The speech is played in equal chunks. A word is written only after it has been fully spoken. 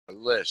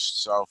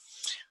list. So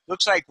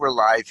looks like we're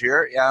live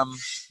here.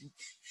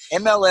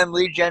 MLM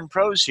Lead Gen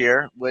Pros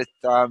here with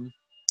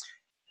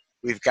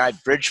we've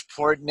got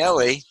Bridgeport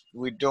Nelly.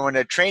 We're doing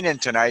a training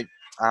tonight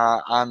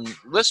on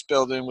list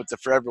building with the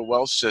Forever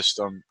Wealth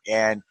system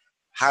and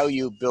how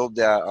you build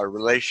a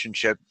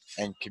relationship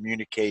and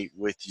communicate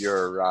with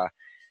your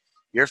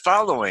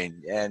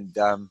following and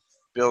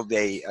build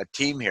a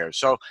team here.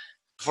 So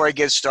before I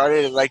get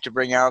started, I'd like to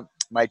bring out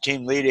my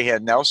team leader here,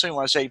 Nelson. I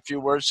want to say a few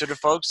words to the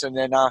folks, and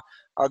then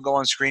I'll go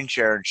on screen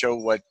share and show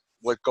what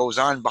goes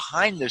on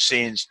behind the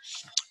scenes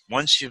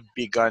once you've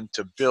begun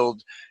to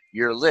build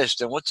your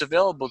list and what's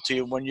available to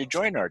you when you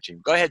join our team.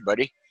 Go ahead,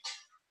 buddy.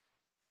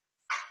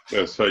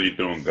 Yes, how you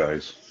doing,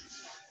 guys?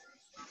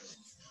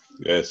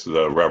 Yes,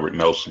 Robert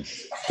Nelson,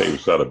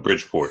 based out of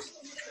Bridgeport,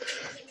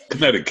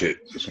 Connecticut.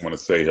 Just want to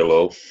say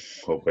hello.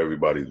 Hope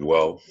everybody's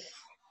well.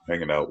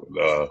 Hanging out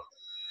with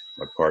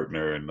my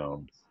partner and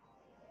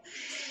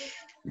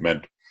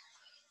mentor,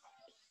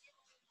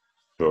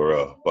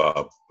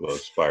 Bob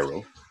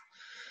Spiro.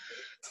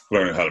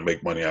 Learning how to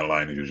make money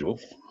online as usual.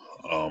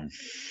 I'm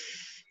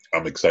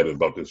excited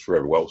about this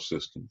Forever Wealth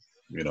system,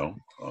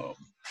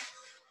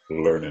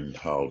 learning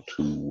how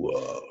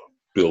to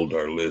build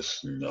our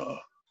list and,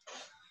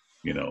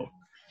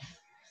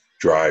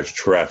 drive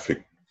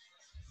traffic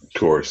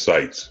to our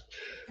sites.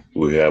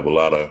 We have a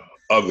lot of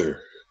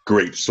other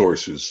great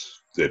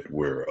sources that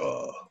we're,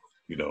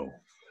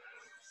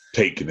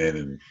 taking in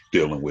and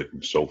dealing with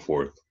and so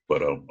forth.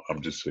 But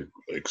I'm just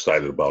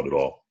excited about it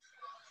all.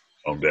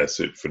 That's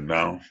it for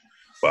now.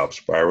 Bob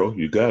Spiro,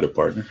 you got it,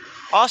 partner.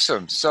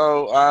 Awesome.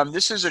 So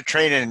this is a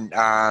training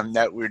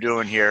that we're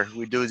doing here.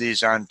 We do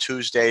these on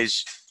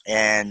Tuesdays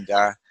and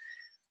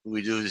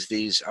we do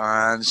these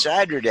on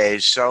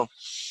Saturdays. So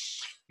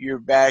you're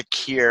back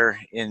here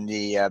in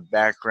the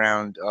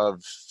background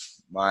of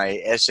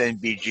my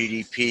SNB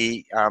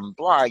GDP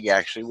blog.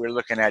 Actually, we're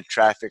looking at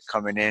traffic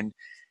coming in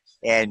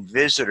and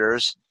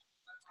visitors.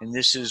 And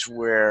this is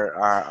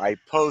where I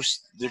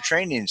post the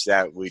trainings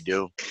that we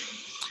do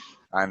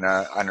on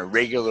a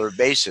regular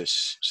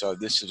basis. So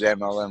this is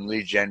MLM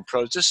Lead Gen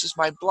Pros. This is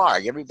my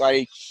blog.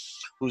 Everybody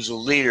who's a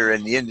leader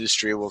in the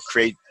industry will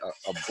create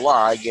a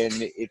blog,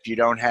 and if you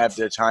don't have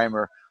the time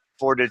or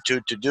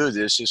fortitude to do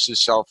this, this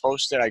is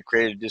self-hosted. I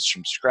created this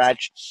from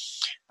scratch.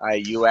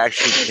 You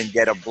actually can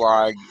get a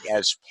blog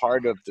as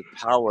part of the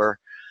Power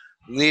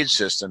Lead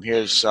system.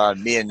 Here's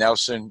me and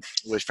Nelson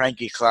with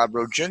Frankie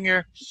Calabro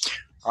Jr.,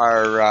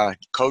 our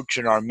coach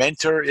and our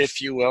mentor,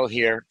 if you will,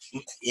 here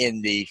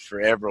in the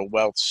Forever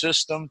Wealth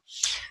system.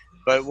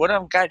 But what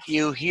I've got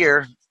you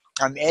here,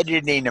 I'm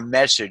editing a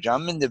message.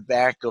 I'm in the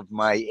back of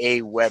my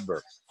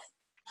AWeber,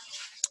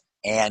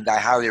 and I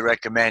highly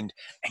recommend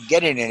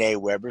getting an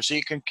AWeber so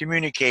you can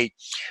communicate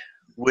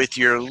with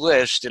your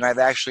list. And I've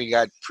actually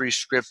got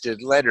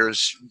pre-scripted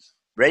letters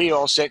ready,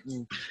 all set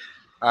and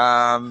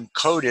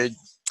coded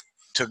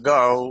to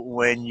go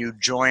when you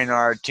join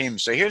our team.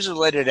 So here's a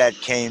letter that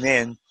came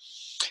in.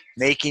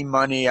 Making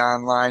money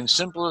online,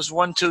 simple as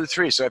 1, 2,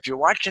 3. So if you're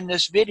watching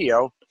this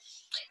video,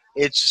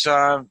 it's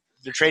the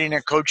training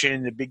and coaching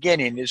in the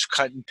beginning is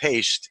cut and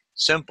paste.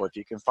 Simple. If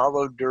you can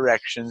follow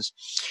directions,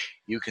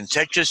 you can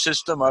set your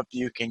system up,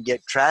 you can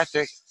get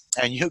traffic,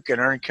 and you can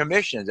earn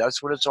commissions.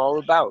 That's what it's all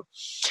about,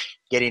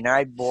 getting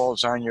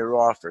eyeballs on your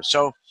offer.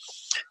 So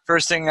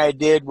first thing I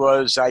did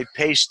was I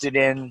pasted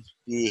in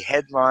the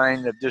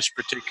headline of this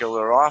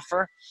particular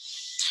offer.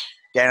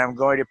 Then I'm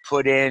going to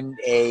put in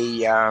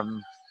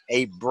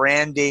a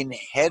branding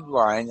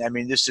headline. I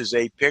mean, this is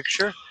a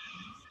picture.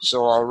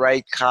 So I'll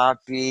write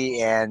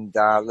copy and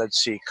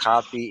let's see,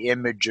 copy,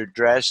 image,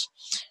 address.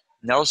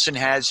 Nelson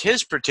has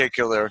his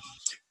particular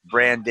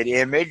branded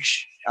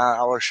image.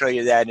 I will show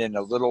you that in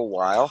a little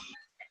while.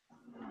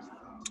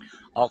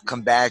 I'll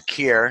come back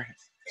here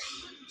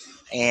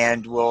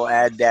and we'll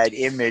add that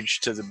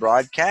image to the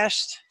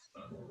broadcast.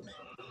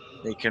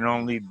 They can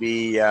only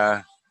be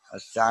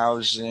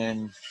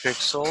 1,000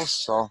 pixels.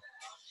 So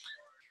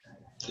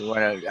you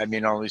want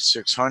to, only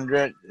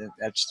 600.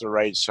 That's the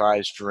right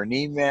size for an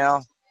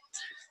email.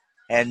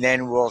 And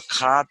then we'll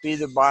copy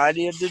the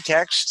body of the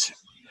text.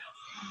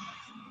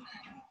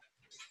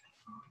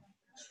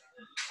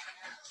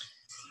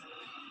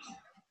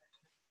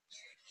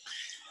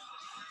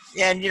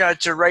 And,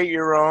 to write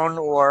your own,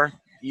 or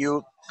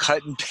you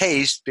cut and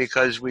paste,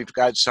 because we've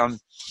got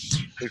some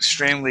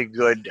extremely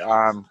good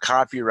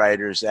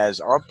copywriters as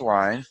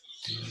upline,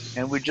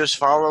 and we just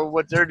follow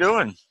what they're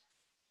doing.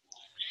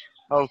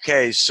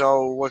 Okay,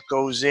 so what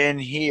goes in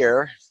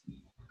here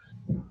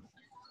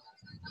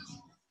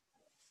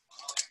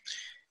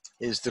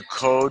is the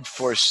code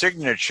for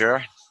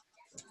signature.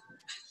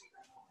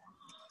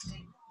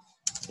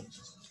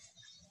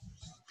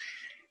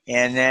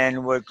 And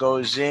then what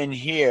goes in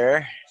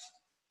here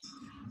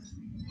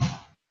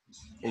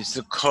is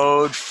the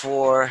code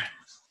for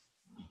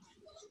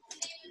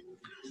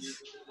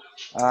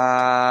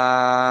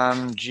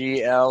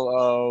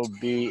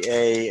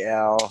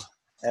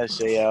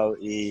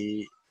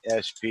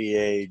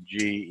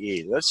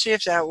GLOBALSALESPAGE. Let's see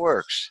if that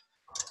works.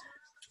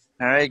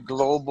 All right,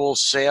 global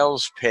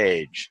sales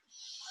page.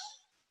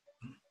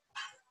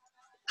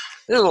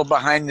 There's a little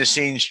behind the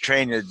scenes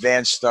training,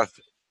 advanced stuff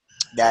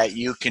that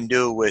you can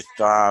do with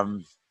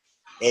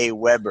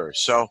Weber.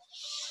 So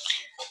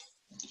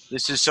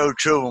this is so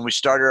true. When we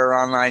started our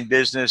online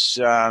business,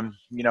 8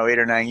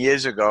 or 9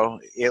 years ago,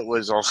 it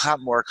was a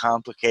lot more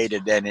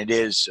complicated than it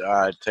is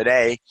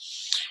today.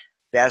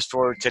 Fast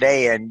forward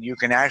today, and you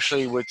can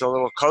actually, with a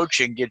little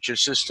coaching, get your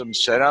system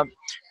set up.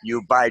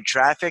 You buy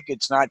traffic.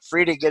 It's not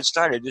free to get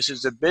started. This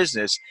is a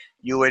business.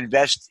 You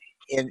invest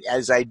in,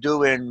 as I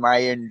do in my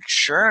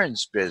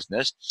insurance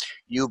business,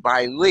 you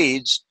buy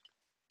leads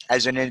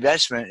as an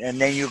investment,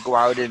 and then you go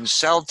out and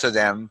sell to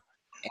them,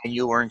 and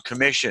you earn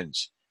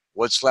commissions.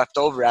 What's left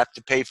over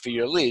after pay for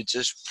your leads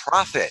is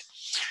profit.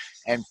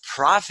 And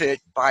profit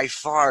by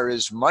far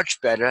is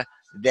much better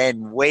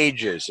than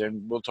wages.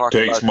 And we'll talk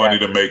Takes about money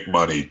that. to make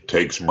money.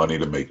 Takes money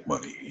to make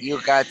money. You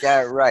got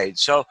that right.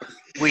 So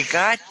we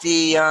got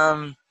the,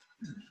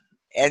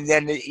 and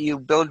then you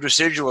build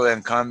residual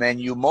income and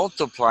you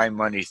multiply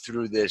money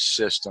through this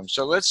system.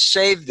 So let's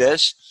save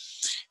this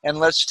and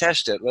let's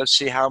test it. Let's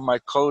see how my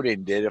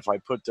coding did if I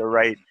put the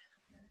right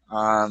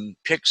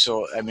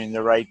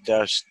the right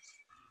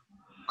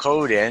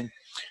code in.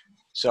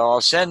 So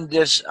I'll send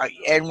this,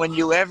 and when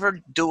you ever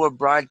do a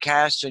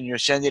broadcast and you're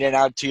sending it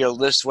out to your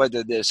list,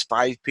 whether there's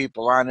 5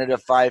 people on it or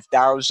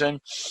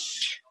 5,000,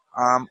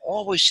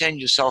 always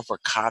send yourself a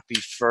copy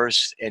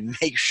first and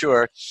make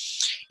sure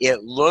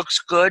it looks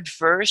good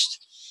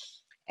first.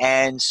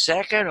 And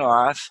second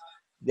off,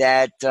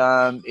 that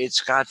it's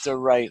got the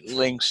right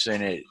links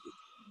in it.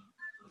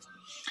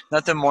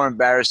 Nothing more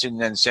embarrassing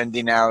than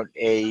sending out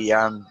a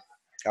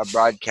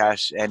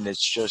broadcast and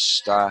it's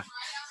just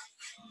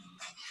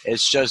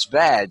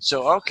bad.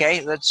 So, okay,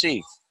 let's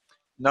see.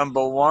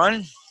 Number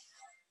 1,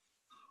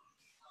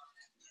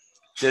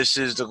 this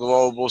is the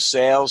global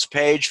sales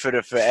page for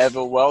the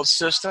Forever Wealth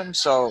System.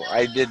 So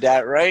I did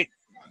that right.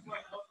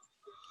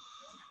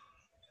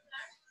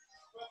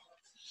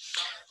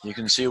 You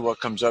can see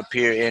what comes up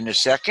here in a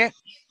second.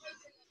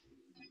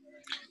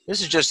 This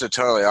is just a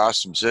totally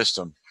awesome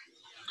system.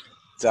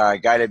 It's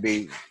got to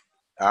be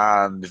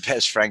the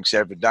best Frank's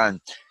ever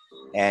done.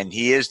 And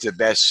he is the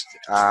best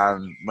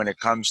when it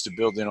comes to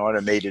building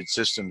automated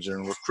systems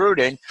and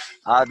recruiting.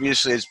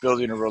 Obviously, it's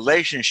building a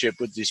relationship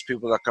with these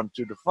people that come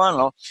through the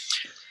funnel,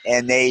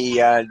 and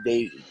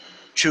they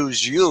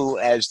choose you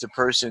as the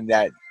person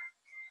that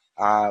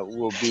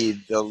will be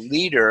the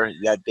leader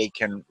that they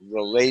can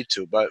relate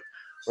to. But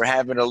we're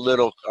having a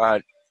little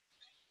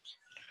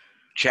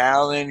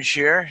challenge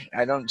here.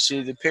 I don't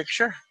see the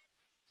picture,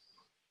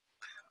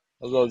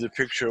 although the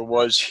picture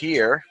was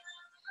here.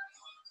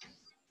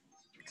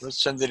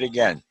 Let's send it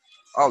again.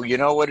 Oh, you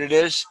know what it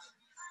is?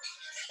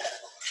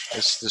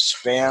 It's the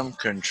spam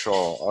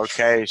control.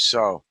 Okay,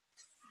 so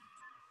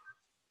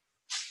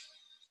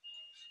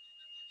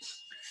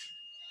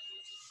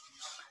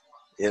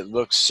it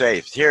looks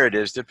safe. Here it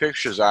is. The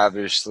picture's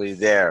obviously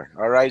there.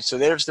 All right, so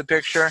there's the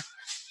picture.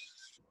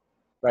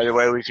 By the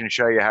way, we can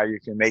show you how you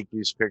can make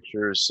these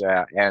pictures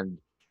and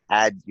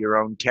add your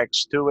own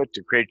text to it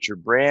to create your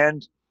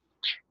brand.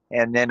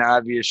 And then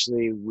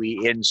obviously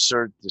we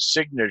insert the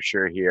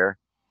signature here.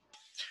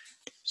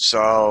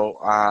 So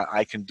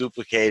I can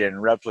duplicate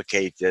and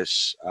replicate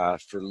this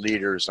for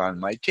leaders on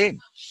my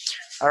team.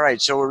 All right,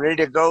 so we're ready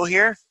to go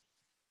here.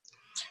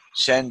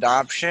 Send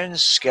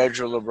options,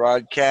 schedule a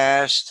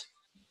broadcast.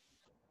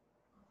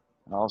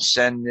 I'll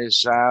send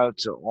this out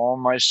to all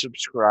my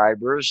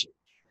subscribers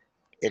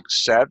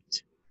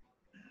except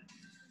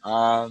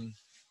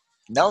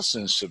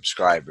Nelson's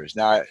subscribers.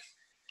 Now,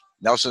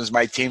 Nelson's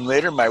my team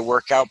leader, my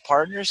workout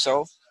partner.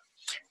 So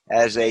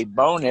as a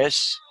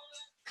bonus,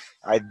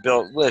 I've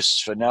built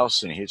lists for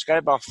Nelson. He's got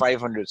about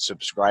 500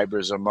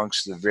 subscribers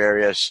amongst the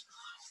various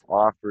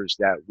offers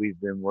that we've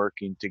been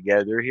working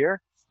together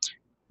here.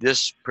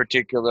 This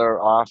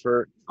particular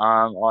offer,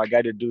 I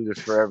got to do the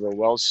Forever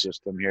Wealth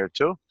system here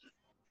too.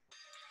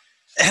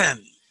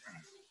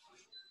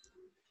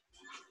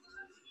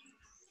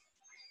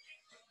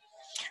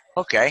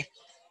 Okay,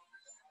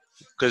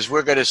 because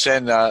we're going to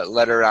send a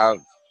letter out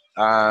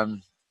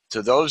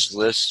to those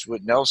lists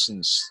with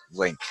Nelson's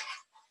link.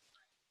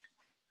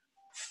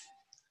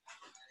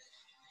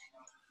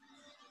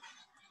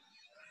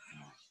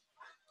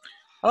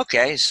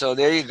 Okay, so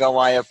there you go.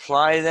 I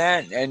apply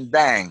that and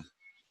bang,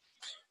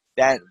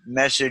 that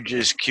message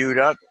is queued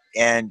up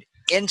and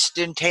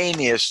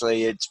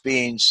instantaneously it's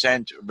being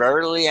sent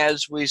verbally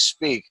as we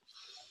speak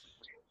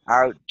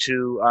out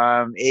to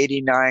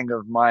 89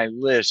 of my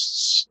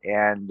lists,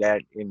 and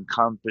that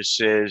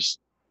encompasses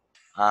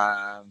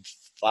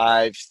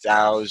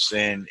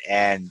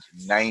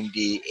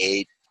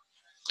 5,098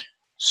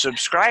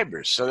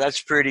 subscribers. So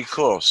that's pretty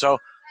cool. So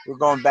we're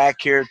going back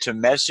here to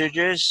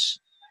messages,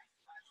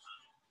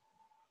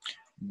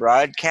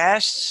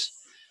 broadcasts,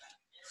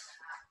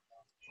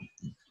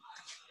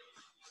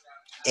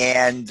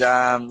 and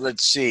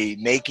let's see,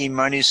 making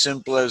money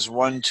simple as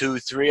 1, 2,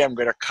 3. I'm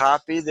going to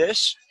copy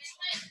this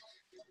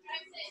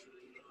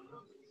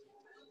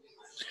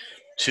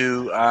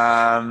to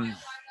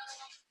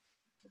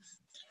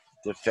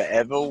the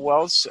Forever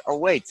Wealth. Oh,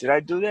 wait, did I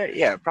do that?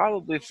 Yeah,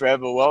 probably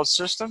Forever Wealth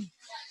System.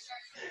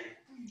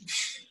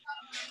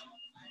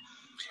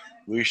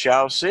 We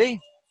shall see.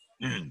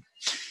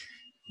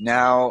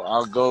 Now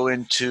I'll go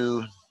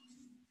into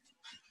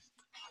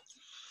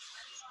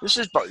this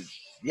is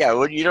yeah.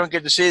 Well, you don't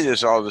get to see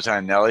this all the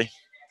time, Nelly.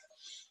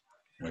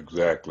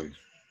 Exactly.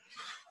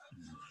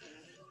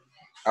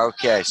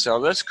 Okay, so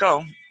let's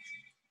go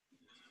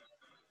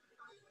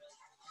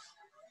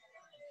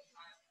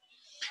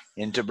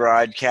into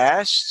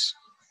broadcasts.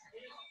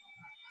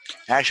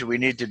 Actually, we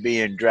need to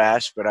be in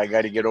drafts, but I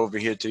got to get over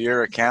here to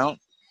your account.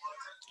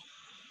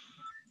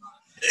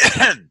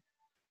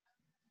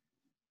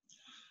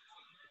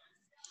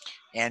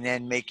 And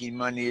then making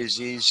money is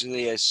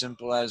easily as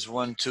simple as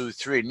 1, 2,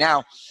 3.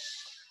 Now,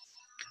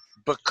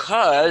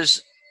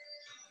 because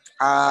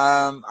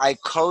I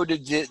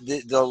coded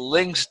the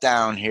links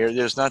down here,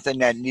 there's nothing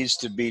that needs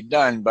to be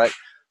done, but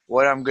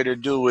what I'm going to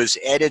do is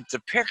edit the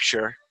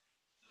picture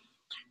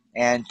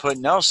and put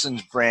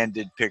Nelson's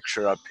branded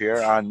picture up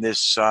here on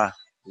this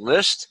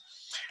list.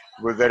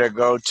 We're going to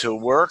go to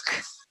work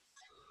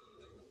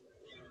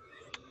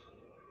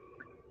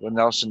with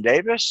Nelson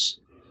Davis.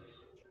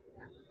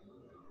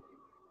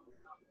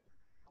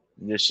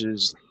 This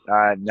is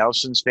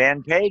Nelson's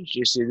fan page.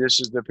 You see, this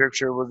is the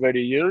picture we're going to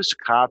use.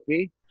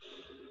 Copy,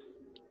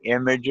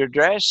 image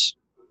address.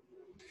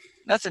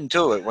 Nothing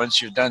to it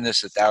once you've done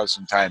this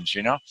 1,000 times,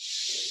 you know.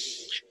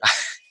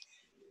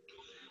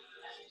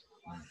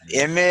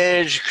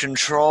 Image,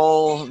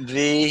 Control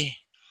V,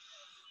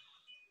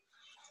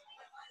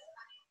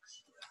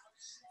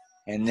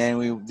 and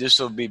then this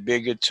will be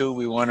bigger too.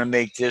 We want to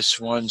make this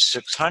one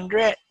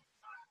 600.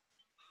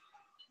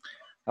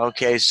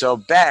 Okay, so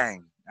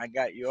bang, I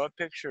got your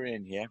picture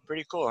in here.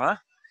 Pretty cool, huh?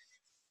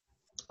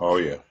 Oh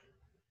yeah.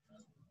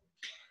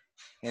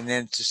 And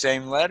then it's the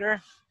same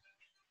letter.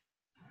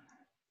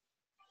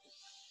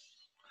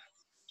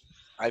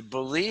 I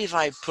believe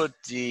I put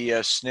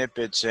the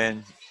snippets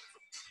in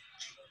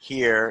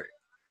here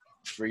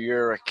for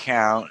your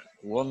account.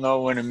 We'll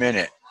know in a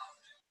minute.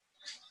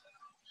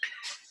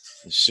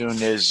 As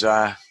soon as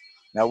now,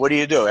 what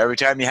do? Every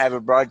time you have a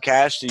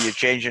broadcast or you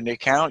change an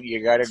account,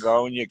 you got to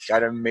go and you got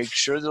to make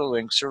sure the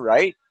links are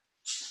right.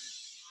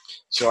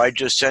 So I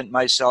just sent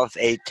myself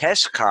a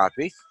test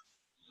copy.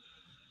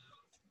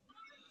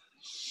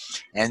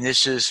 And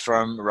this is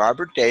from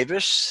Robert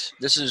Davis.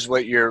 This is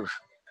what your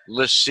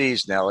list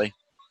sees, Nellie.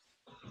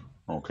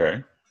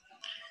 Okay.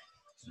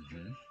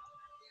 Mm-hmm.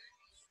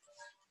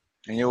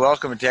 And you're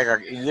welcome to take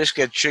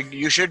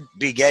you should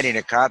be getting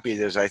a copy of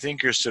this. I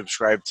think you're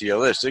subscribed to your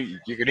list.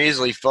 You can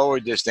easily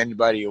forward this to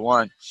anybody you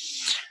want.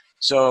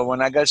 So when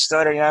I got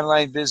started in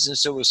online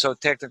business, it was so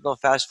technical.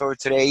 Fast forward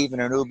today, even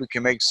an Uber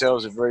can make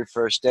sales the very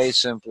first day.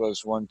 Simple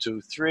as 1,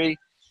 2, 3.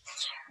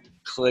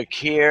 Click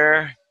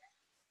here.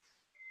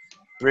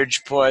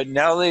 Bridgeport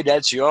Nelly,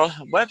 that's your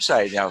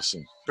website,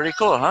 Nelson. Pretty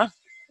cool, huh?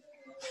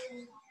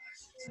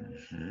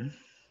 Mm-hmm.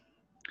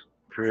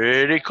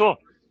 Pretty cool.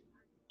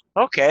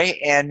 Okay,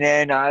 and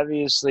then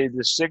obviously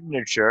the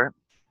signature,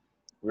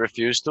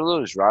 refuse to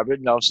lose.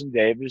 Robert Nelson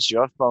Davis,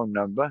 your phone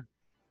number,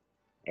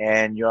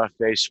 and your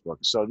Facebook.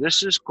 So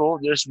this is cool.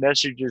 This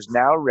message is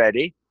now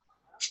ready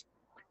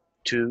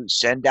to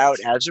send out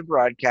as a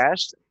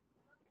broadcast.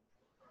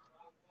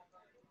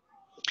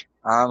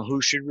 Who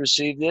should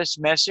receive this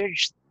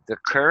message? The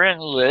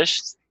current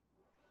list,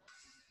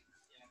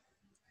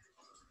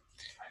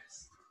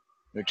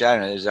 which I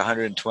don't know, there's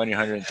 120,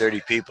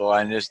 130 people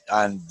on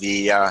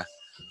the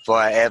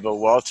Forever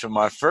Wealth from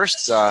our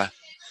first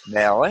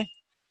mailing.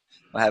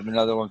 We'll have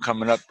another one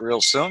coming up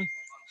real soon.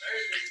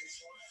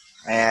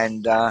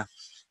 And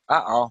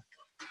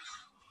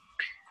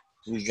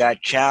we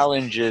got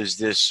challenges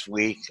this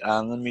week.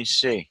 Let me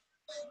see.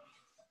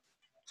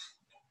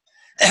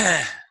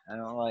 I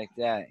don't like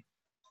that.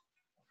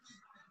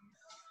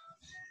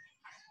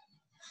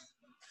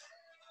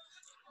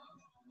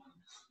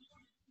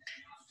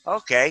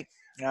 Okay.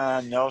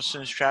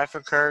 Nelson's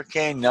Traffic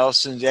Hurricane,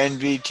 Nelson's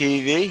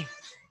NVTV.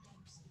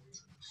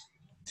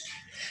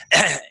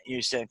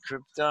 You said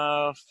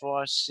crypto,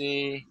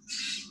 4C,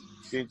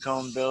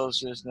 Bitcoin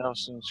Bills is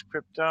Nelson's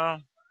crypto.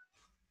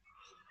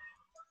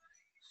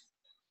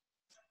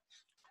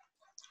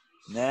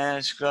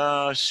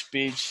 NASCAR,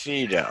 Speed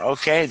Feeder.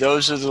 Okay,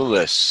 those are the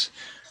lists.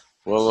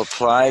 We'll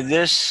apply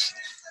this,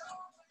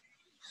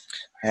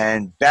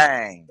 and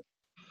bang,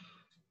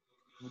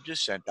 we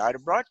just sent out a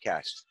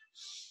broadcast.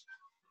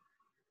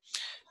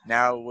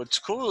 Now, what's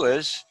cool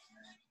is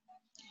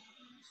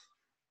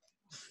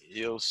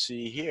you'll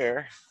see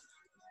here.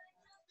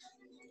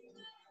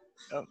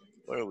 Oh,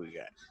 what do we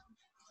got?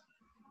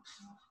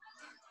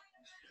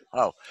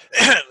 Oh,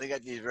 we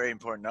got these very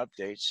important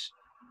updates.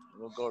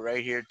 We'll go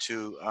right here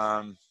to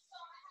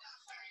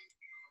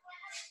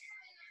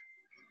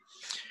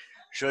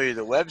show you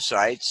the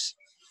websites.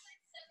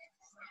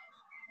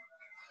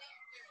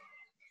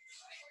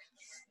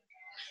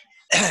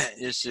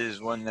 This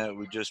is one that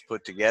we just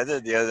put together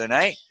the other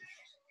night.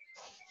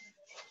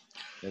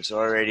 It's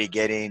already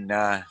getting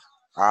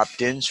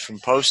opt-ins from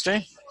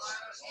posting.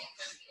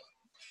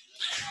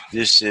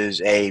 This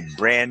is a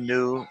brand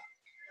new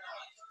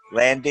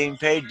landing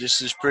page.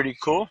 This is pretty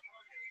cool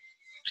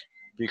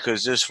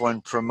because this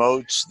one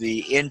promotes the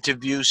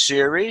interview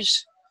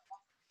series.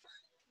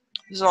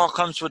 This all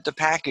comes with the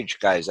package,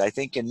 guys. I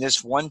think in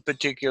this one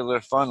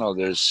particular funnel,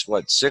 there's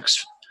what,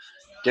 6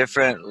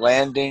 different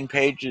landing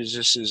pages.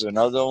 This is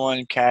another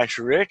one, Cash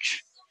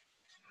Rich.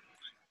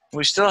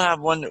 We still have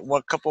one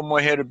couple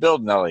more here to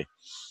build, Nelly.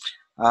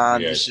 Yeah, I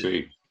This is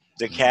see.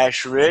 the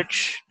Cash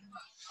Rich,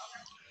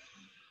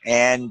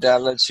 and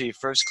let's see,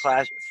 first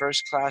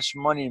class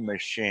money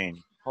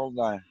machine. Hold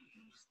on.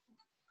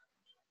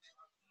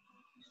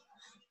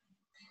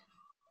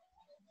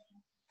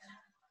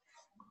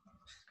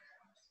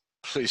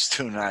 Please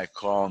do not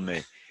call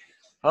me.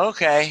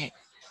 Okay.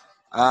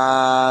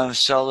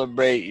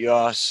 Celebrate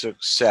your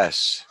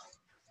success.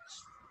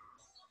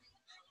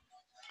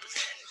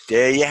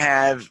 There you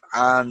have.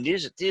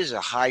 These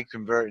are high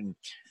converting,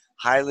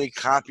 highly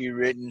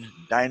copywritten,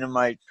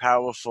 dynamite,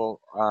 powerful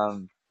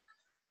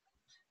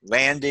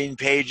landing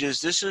pages.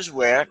 This is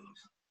where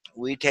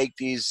we take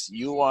these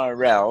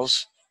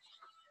URLs,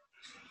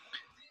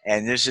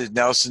 and this is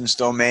Nelson's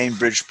domain,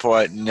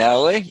 Bridgeport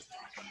Nelly,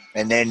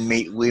 and then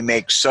we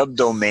make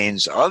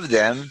subdomains of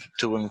them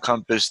to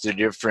encompass the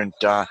different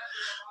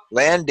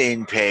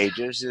landing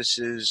pages. This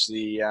is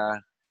the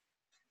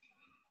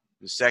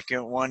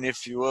second one,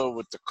 if you will,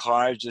 with the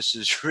cards. This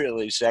is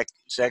really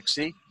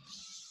sexy.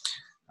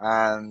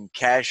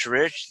 Cash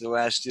Rich, the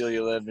last deal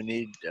you'll ever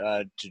need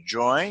to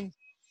join.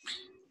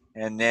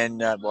 And then,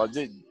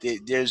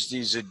 there's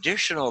these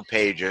additional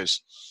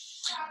pages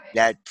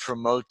that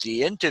promote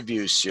the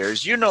interview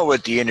series. You know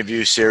what the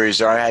interview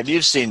series are. Have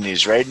you seen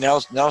these, right,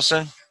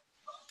 Nelson?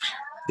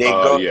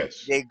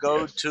 Yes. They go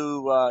Yes.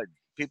 to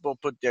people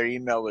put their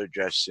email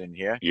address in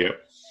here.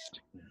 Yep.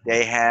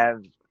 They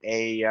have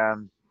a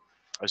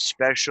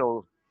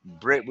special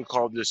we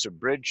call this a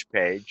bridge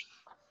page,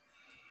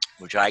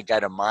 which I got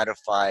to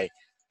modify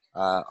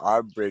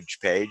our bridge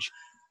page,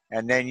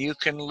 and then you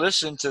can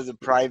listen to the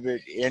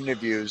private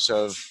interviews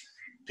of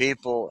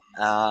people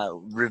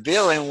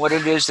revealing what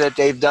it is that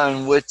they've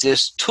done with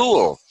this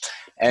tool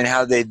and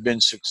how they've been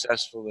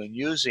successful in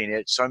using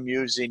it. Some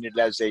using it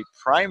as a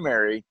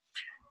primary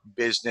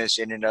business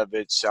in and of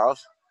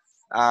itself,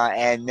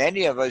 and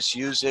many of us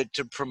use it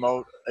to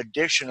promote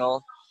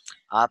additional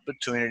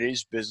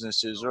opportunities,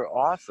 businesses, or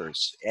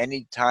offers.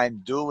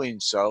 Anytime doing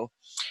so,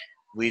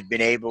 we've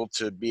been able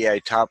to be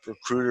a top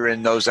recruiter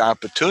in those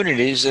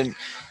opportunities, and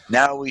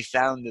now we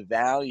found the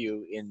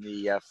value in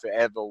the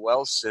Forever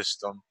Wealth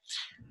system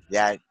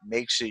that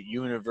makes it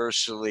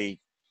universally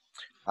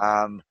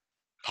um,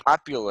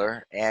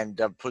 popular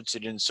and puts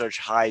it in such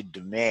high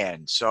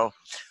demand. So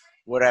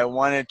what I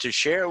wanted to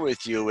share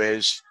with you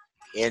is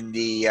in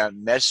the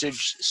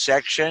message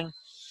section,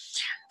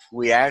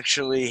 we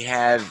actually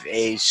have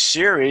a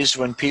series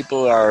when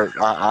people are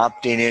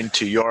opting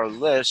into your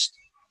list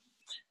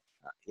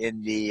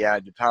in the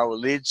Power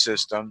Lead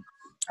system.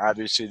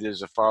 Obviously,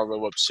 there's a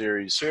follow-up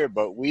series here,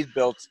 but we've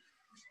built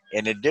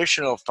an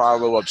additional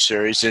follow-up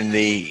series in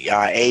the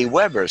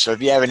AWeber. So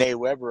if you have an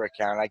AWeber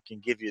account, I can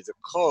give you the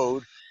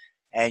code,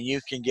 and you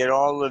can get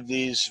all of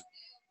these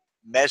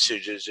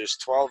messages. There's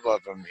 12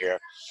 of them here,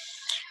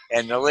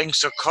 and the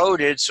links are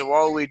coded. So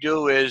all we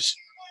do is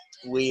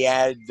we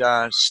add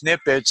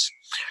snippets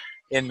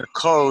in the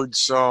code.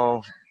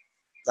 So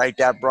like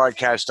that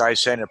broadcast I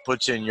sent, it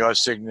puts in your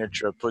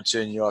signature, puts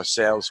in your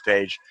sales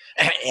page,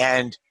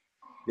 and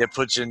it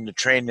puts in the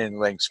training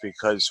links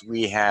because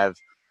we have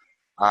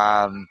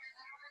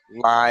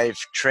live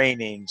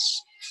trainings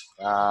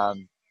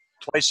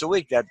twice a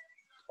week that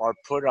are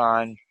put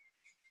on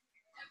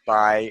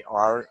by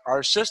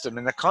our system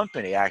in the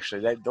company.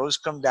 Actually, those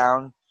come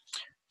down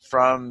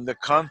from the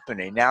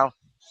company. Now,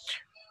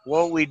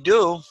 what we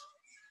do,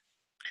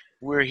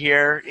 we're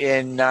here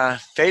in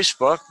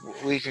Facebook.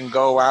 We can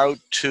go out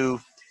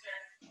to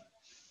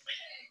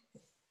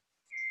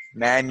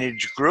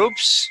manage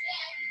groups.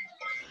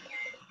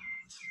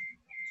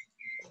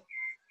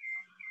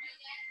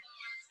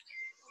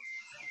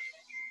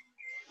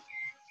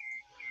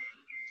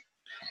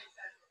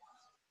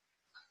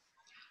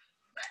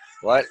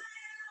 What?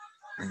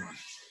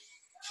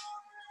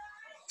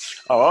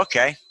 Oh,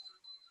 okay.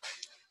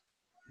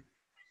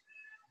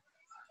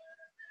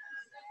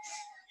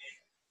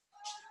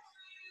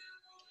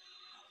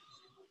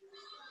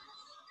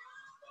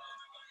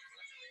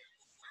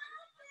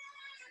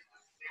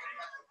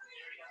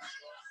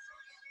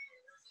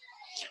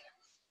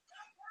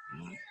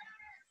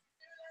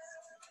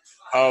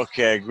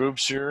 Okay,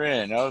 groups you're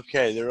in.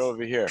 Okay, they're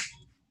over here.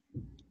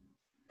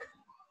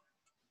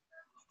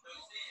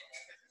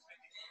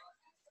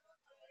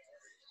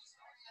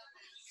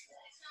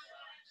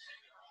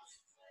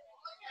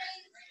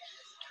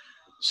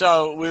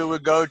 So we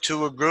would go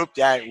to a group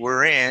that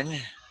we're in,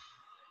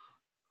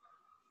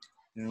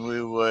 and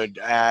we would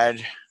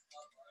add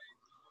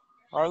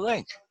our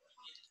link.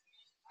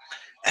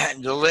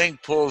 And the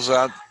link pulls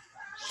up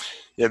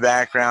the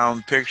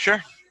background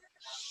picture.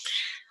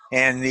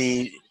 and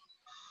the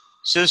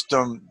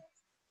system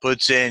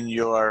puts in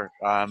your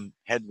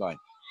headline.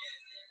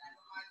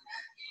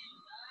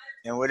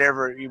 And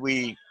whatever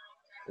we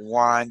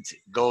want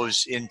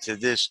goes into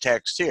this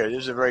text here.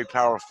 This is a very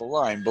powerful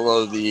line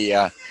below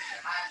the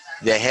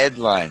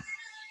headline.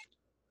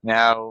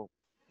 Now,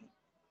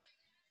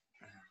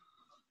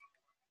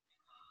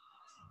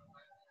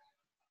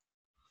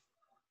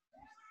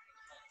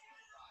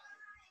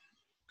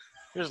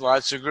 there's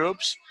lots of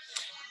groups,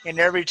 and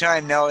every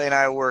time Nellie and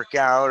I work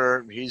out,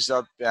 or he's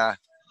up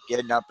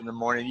getting up in the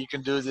morning, you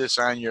can do this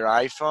on your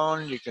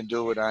iPhone. You can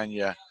do it on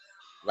your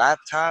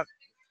laptop.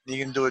 You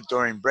can do it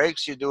during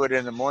breaks. You do it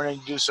in the morning.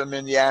 Do some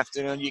in the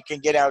afternoon. You can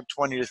get out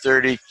 20 to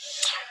 30,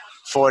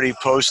 40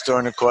 posts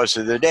during the course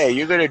of the day.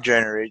 You're going to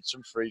generate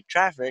some free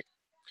traffic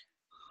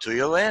to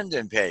your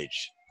landing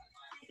page.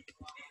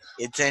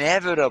 It's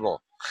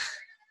inevitable.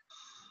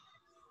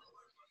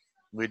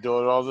 We do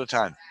it all the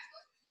time.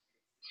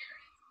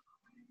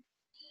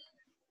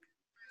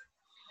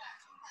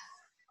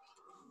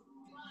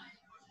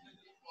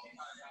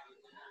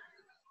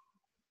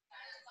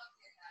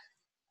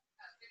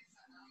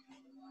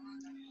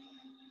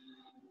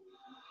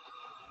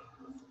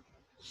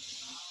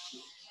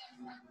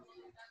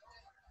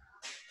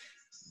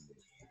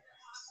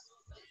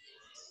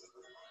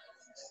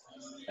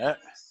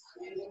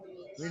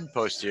 We didn't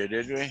post here,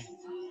 did we?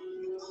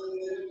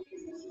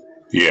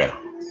 Yeah.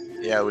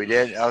 Yeah, we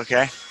did.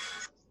 Okay.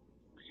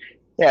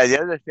 Yeah,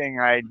 the other thing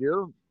I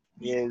do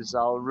is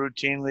I'll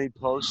routinely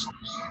post.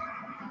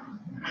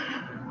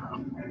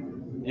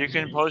 You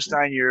can post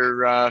on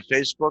your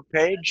Facebook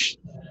page.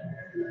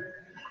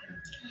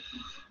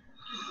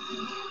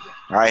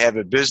 I have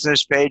a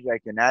business page. I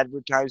can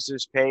advertise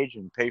this page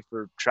and pay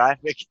for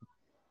traffic,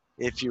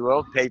 if you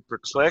will, pay per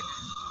click,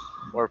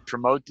 or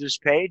promote this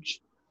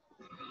page.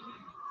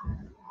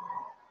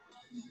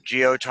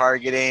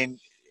 Geo-targeting,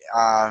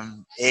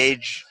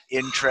 age,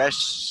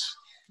 interests,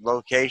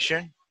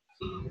 location,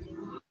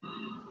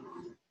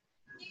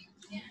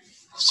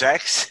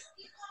 sex.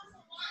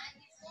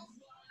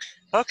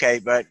 Okay,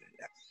 but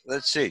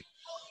let's see.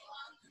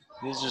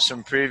 These are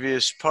some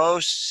previous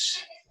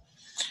posts.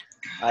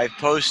 I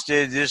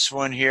posted this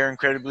one here.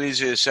 Incredibly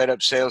easy to set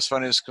up. Sales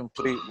funnel is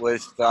complete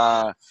with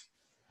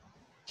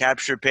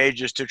capture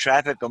pages to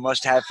traffic. A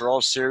must-have for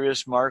all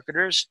serious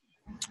marketers.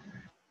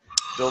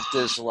 Built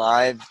this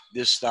live.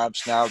 This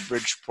stops now.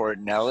 Bridgeport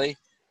Nelly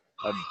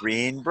of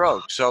Breen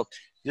Broke. So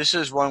this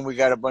is one we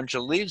got a bunch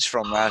of leads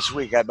from last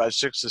week. Got about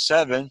 6 to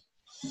 7.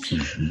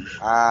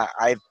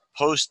 I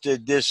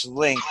posted this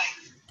link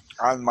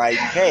on my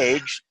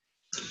page,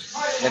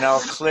 and I'll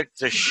click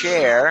the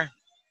share.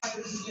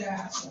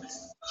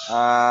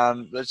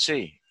 Let's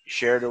see,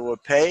 share to a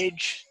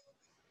page,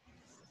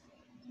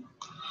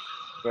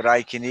 but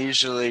I can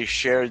easily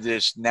share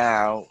this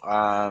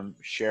now,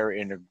 share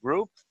in a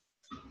group,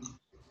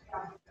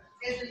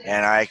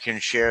 and I can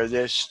share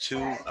this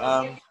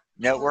to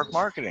network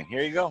marketing.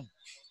 Here you go.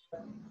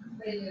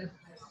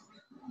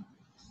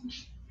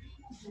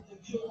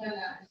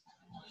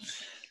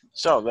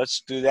 So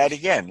let's do that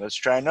again. Let's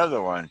try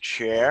another one.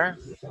 Share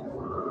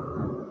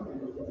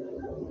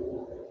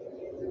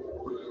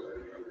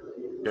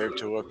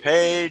to a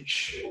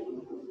page,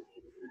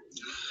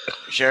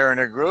 share in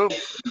a group,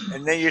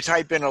 and then you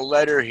type in a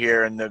letter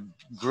here, and the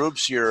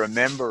groups you're a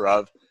member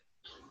of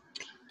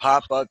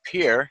pop up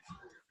here,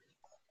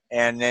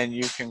 and then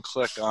you can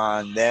click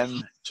on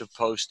them to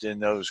post in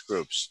those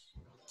groups.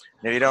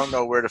 Now, if you don't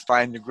know where to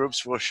find the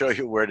groups, we'll show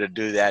you where to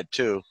do that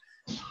too.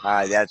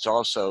 That's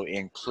also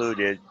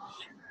included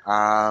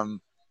on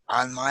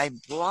my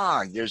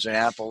blog. There's an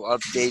Apple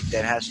update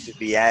that has to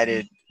be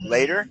added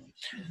later,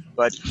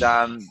 but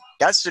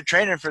that's the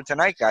training for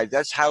tonight, guys.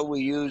 That's how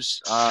we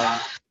use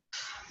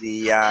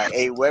the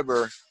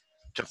Aweber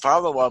to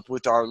follow up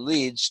with our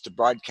leads to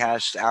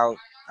broadcast out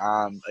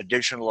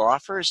additional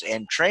offers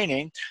and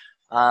training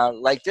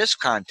like this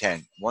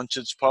content. Once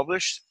it's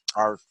published,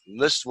 our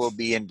list will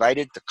be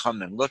invited to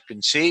come and look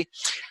and see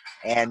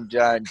and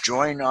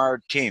join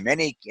our team.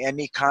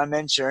 Any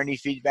comments or any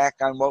feedback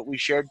on what we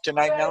shared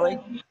tonight, Nellie?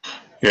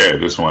 Yeah, I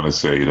just want to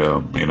say,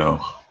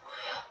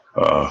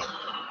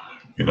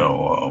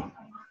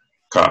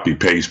 copy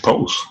paste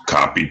post,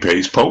 copy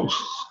paste post,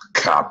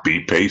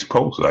 copy paste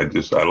post. I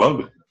love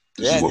it.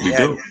 This is what we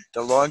do.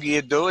 The longer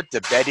you do it, the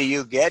better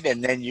you get,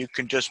 and then you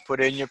can just put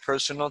in your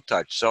personal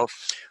touch. So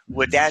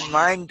with that in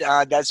mind,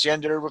 that's the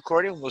end of the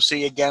recording. We'll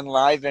see you again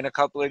live in a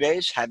couple of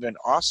days. Have an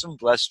awesome,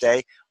 blessed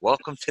day.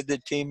 Welcome to the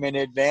team in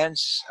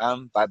advance.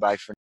 Bye-bye for now.